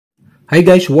Hi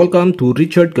guys, welcome to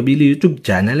Richard Kabili YouTube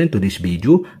channel. In today's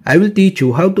video, I will teach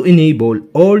you how to enable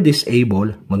or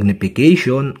disable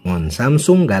magnification on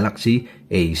Samsung Galaxy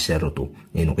A02.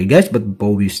 And okay guys, but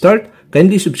before we start,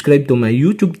 kindly subscribe to my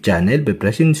YouTube channel by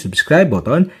pressing the subscribe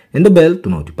button and the bell to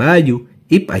notify you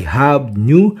if I have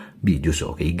new videos.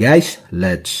 Okay guys,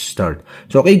 let's start.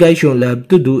 So okay guys, you'll have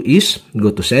to do is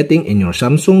go to setting in your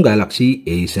Samsung Galaxy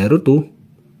A02.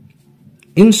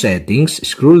 In settings,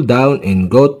 scroll down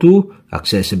and go to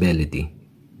accessibility.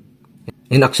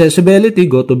 In accessibility,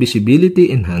 go to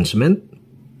visibility enhancement.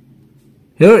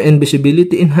 Here in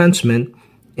visibility enhancement,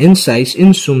 in size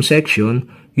and zoom section,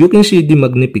 you can see the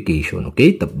magnification.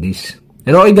 Okay, tap this.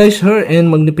 And okay guys, here in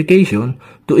magnification,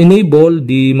 to enable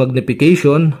the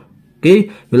magnification, okay,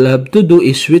 we'll have to do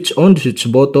is switch on the switch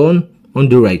button on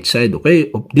the right side, okay,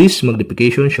 of this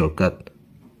magnification shortcut.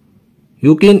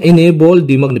 You can enable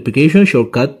the magnification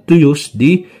shortcut to use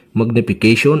the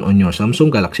magnification on your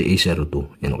Samsung Galaxy A02.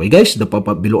 And okay guys, the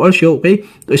pop-up below will show, okay,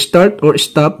 to start or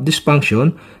stop this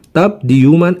function, tap the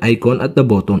human icon at the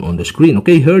bottom on the screen.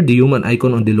 Okay, here the human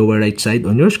icon on the lower right side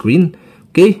on your screen.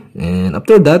 Okay, and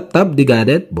after that, tap the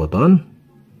gadget button.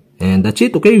 And that's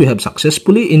it. Okay, we have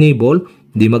successfully enabled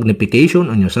the magnification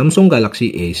on your Samsung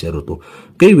Galaxy A02.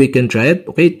 Okay, we can try it.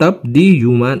 Okay, tap the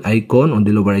human icon on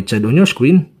the lower right side on your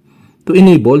screen to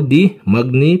enable the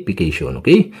magnification.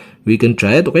 Okay, we can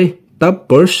try it. Okay, tap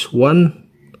first one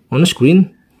on the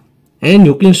screen and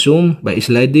you can zoom by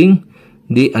sliding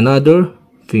the another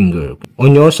finger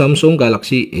on your Samsung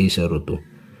Galaxy A02.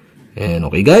 And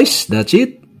okay guys, that's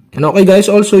it. And okay guys,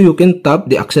 also you can tap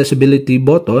the accessibility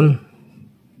button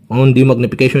on the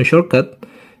magnification shortcut,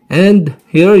 and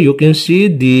here you can see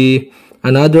the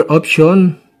another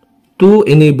option to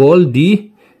enable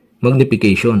the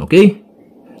magnification. Okay,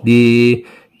 the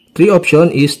three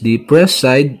option is the press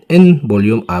side and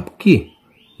volume up key.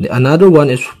 The another one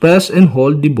is press and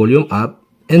hold the volume up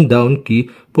and down key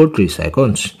for 3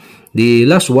 seconds. The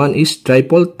last one is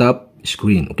triple tap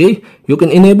screen. Okay, you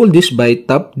can enable this by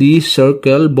tap the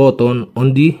circle button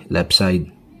on the left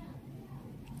side.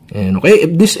 And okay,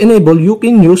 if this enable, you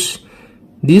can use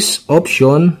this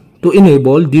option to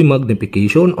enable the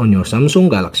magnification on your Samsung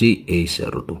Galaxy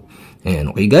A02. And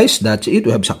okay guys, that's it.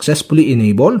 We have successfully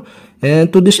enabled.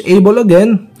 And to disable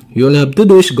again, you'll have to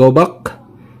do is go back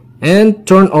and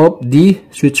turn off the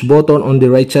switch button on the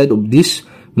right side of this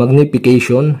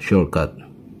magnification shortcut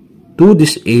to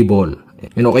disable.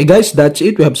 And okay guys, that's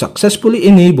it. We have successfully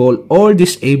enabled or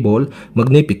disabled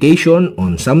magnification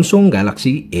on Samsung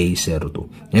Galaxy A02.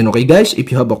 And okay guys,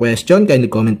 if you have a question, kindly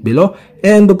comment below.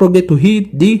 And don't forget to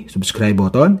hit the subscribe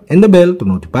button and the bell to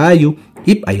notify you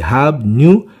if I have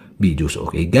new videos.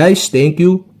 Okay guys, thank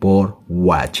you for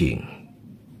watching.